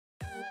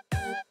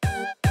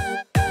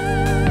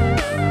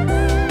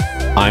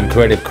I'm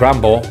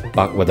Creativecrambo,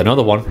 back with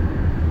another one.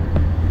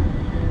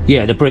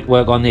 Yeah, the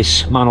brickwork on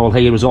this manhole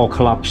here is all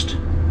collapsed.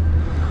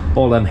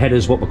 All them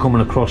headers what were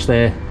coming across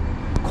there,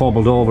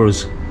 cobbled over,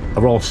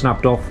 are all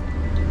snapped off.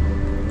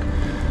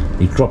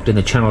 We've dropped in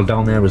the channel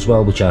down there as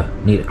well, which I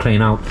need to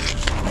clean out.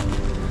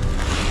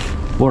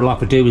 What I'll have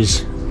to do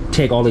is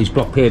take all these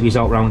block pavies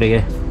out round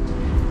here,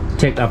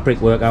 take that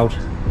brickwork out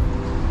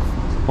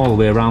all the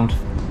way around,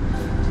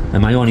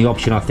 and my only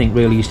option I think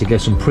really is to get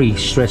some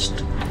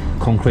pre-stressed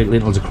concrete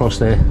lintels across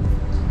there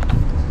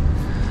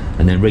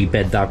and then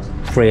rebed that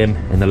frame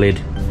and the lid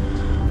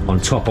on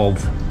top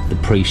of the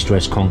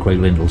pre-stressed concrete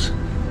lintels.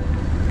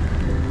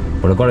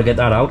 But I've got to get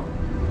that out,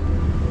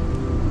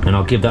 and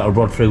I'll give that a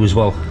rod through as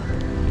well.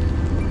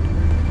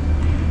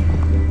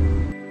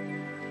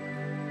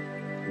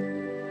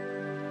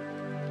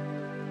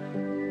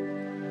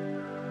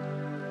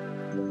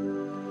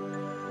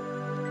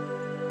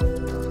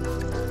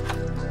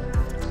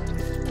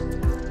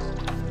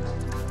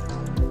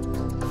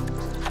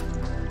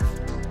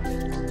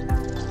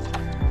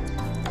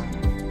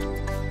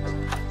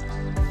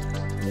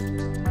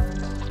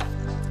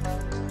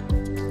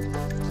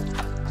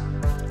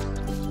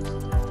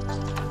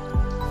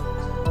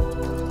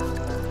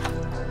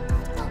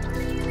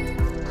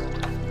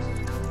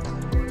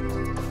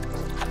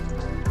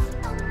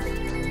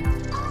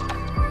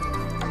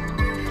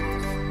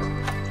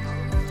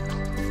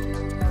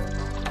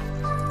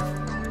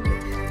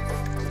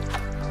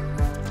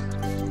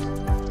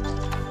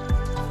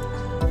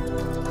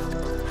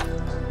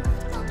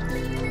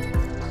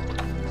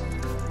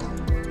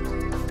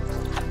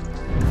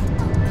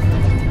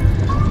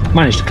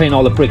 Managed to clean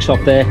all the bricks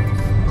off there.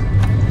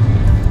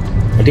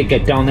 I did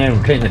get down there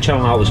and clean the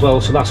channel out as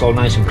well, so that's all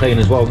nice and clean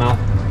as well now.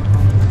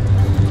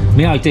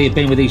 My idea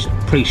being with these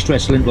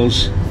pre-stressed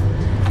lintels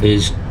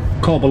is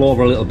cobble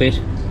over a little bit.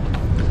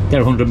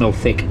 They're 100mm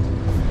thick.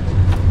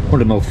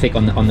 100mm thick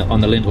on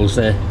the lintels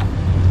there. So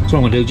what I'm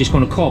going to do, just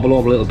going to cobble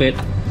over a little bit.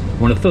 I'm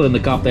going to fill in the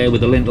gap there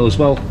with the lintel as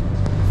well.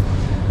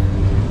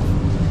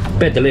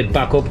 Bed the lid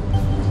back up.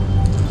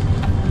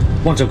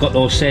 Once I've got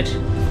those set,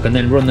 I can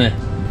then run the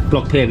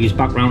block pavies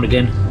back round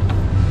again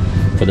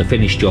for the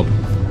finished job.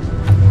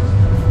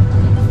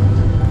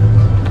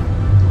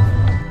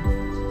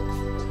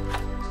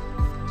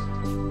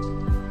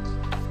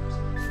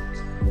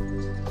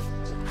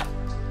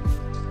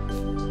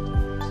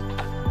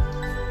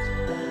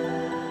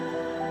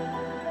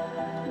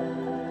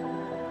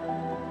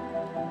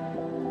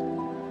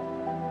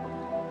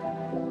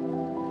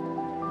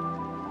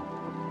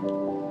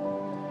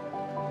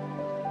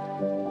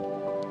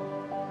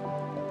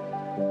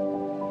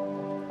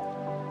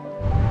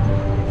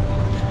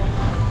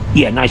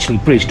 Yeah, nicely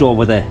bridged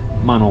over the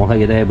manhole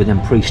here there with them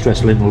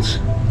pre-stressed lintels.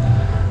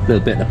 A little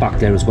bit at the back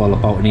there as well,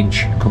 about an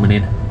inch coming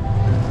in.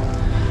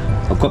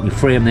 I've got my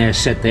frame there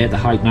set there at the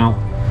height now.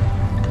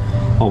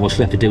 All what's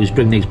left to do is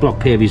bring these block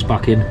pavies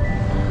back in,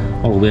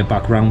 all the way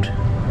back round.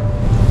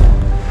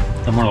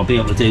 And what I'll be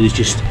able to do is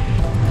just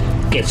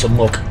get some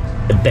muck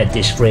and bed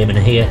this frame in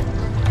here.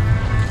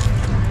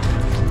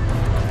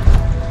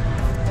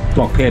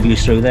 Block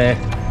pavies through there,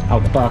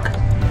 out the back,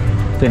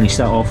 finish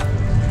that off.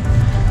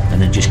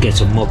 And then just get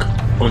some muck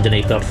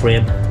underneath that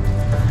frame.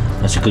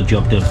 That's a good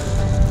job done.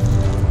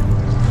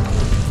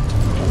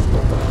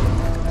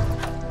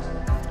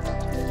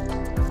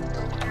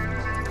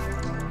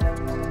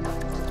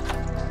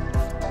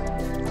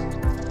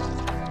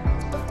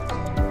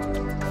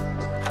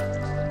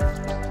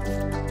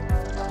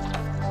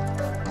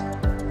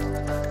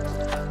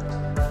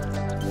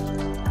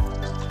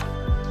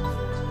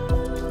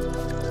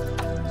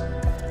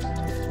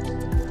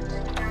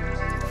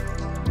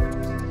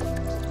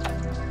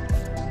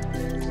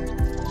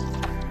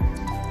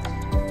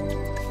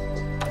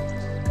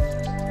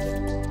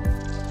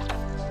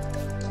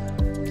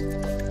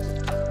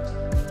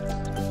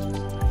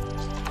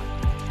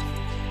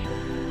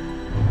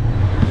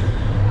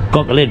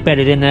 Got the lid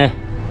bedded in there.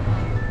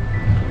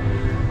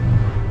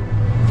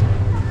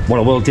 What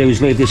I will do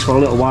is leave this for a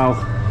little while.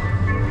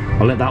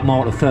 I'll let that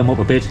mortar firm up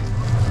a bit,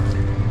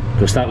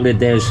 because that lid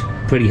there is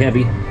pretty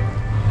heavy.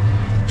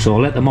 So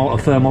I'll let the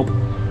mortar firm up,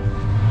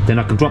 then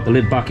I can drop the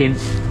lid back in.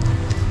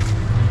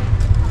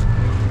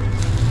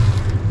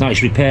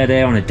 Nice repair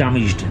there on a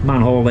damaged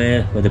manhole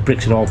there, where the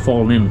bricks had all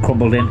fallen in and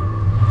crumbled in.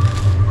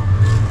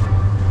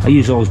 I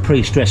use those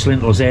pre-stressed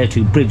lintels there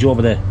to bridge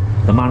over the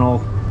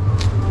manhole.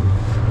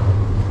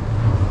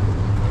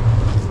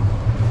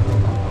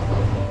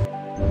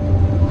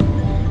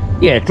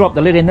 Yeah, drop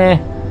the lid in there.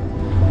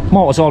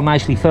 Mortar's all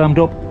nicely firmed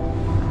up.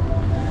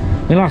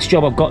 The last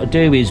job I've got to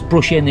do is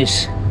brush in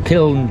this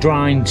kiln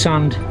drying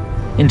sand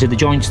into the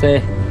joints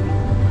there.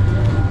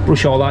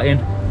 Brush all that in,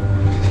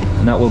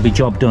 and that will be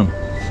job done.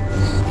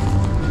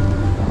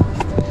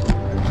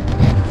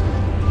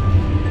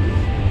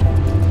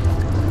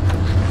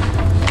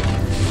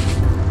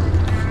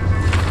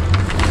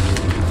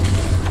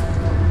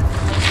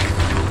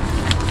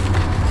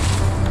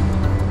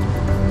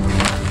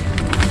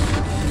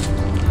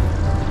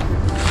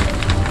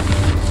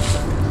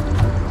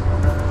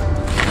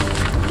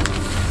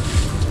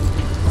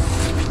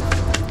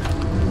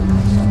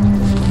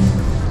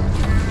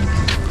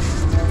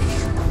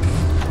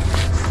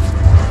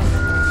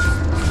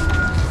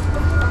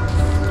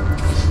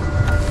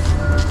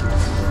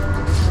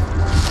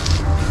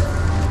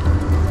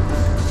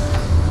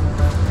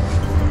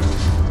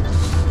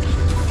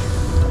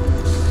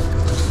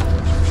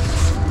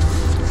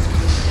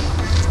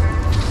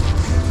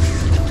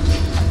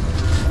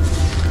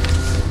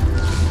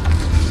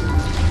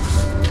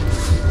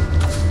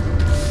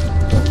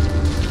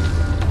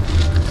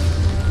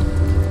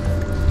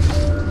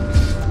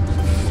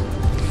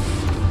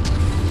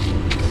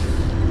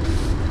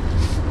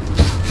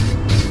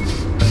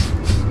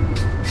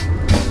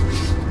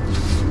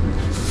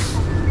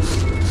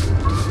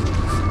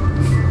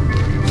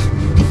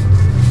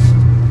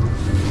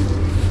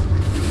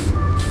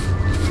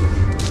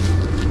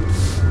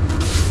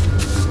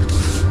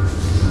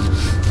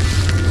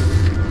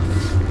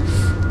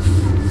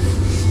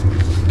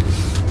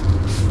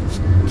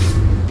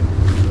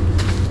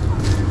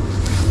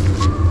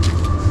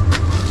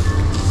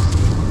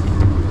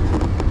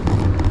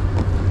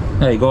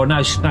 There you go,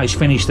 nice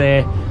finish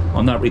there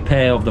on that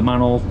repair of the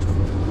manhole.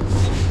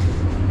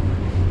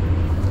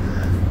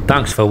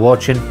 Thanks for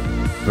watching.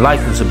 Like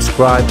and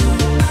subscribe.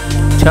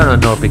 Turn on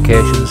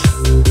notifications.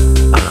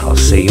 And I'll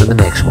see you in the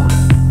next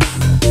one.